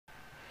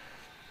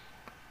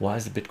Why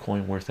is the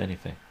Bitcoin worth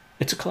anything?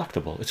 It's a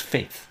collectible, it's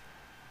faith.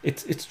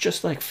 It's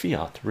just like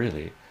fiat,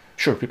 really.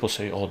 Sure, people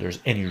say, oh, there's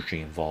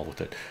energy involved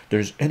with it.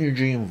 There's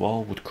energy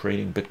involved with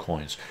creating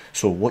Bitcoins.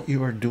 So what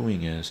you are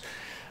doing is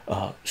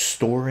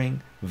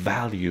storing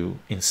value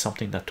in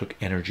something that took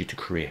energy to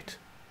create,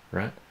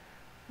 right?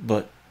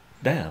 But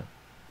damn,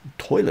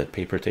 toilet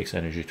paper takes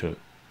energy to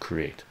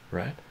create,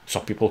 right?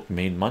 Some people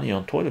made money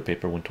on toilet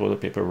paper when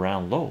toilet paper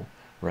ran low,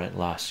 right?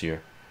 Last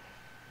year.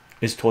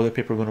 Is toilet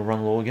paper going to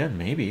run low again?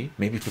 Maybe.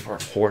 Maybe people are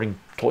hoarding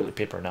toilet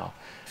paper now,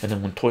 and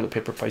then when toilet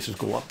paper prices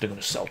go up, they're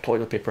going to sell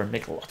toilet paper and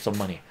make lots of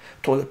money.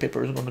 Toilet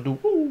paper is going to do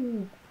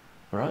woo,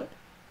 right?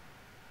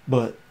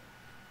 But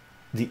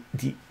the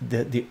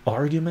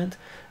argument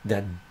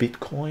that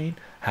Bitcoin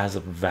has a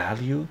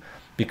value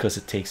because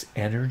it takes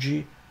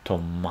energy to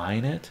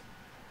mine it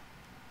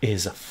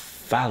is a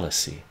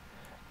fallacy.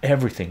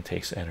 Everything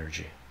takes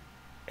energy.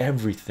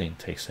 Everything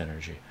takes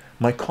energy.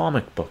 My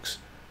comic books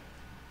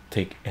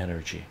take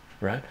energy,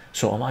 right?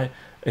 So am I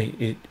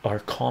are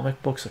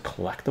comic books a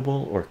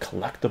collectible, or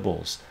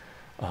collectibles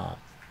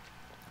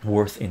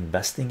worth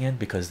investing in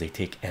because they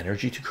take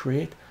energy to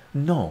create?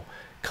 No,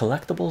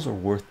 collectibles are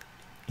worth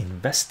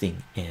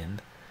investing in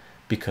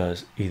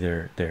because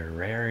either their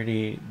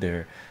rarity,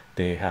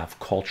 they have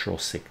cultural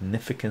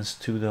significance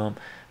to them,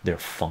 their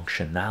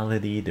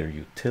functionality, their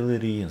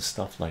utility, and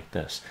stuff like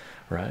this,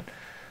 right?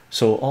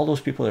 So all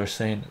those people that are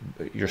saying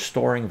you're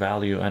storing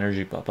value,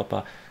 energy, blah blah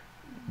blah,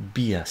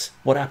 BS.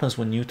 What happens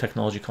when new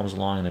technology comes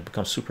along and it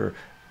becomes super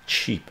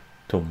cheap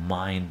to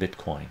mine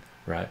Bitcoin,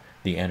 right?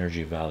 The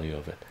energy value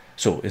of it.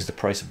 So is the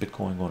price of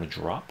Bitcoin going to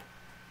drop,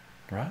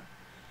 right?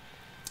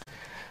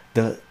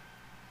 the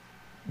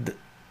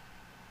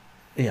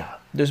yeah,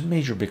 there's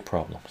major big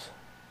problems.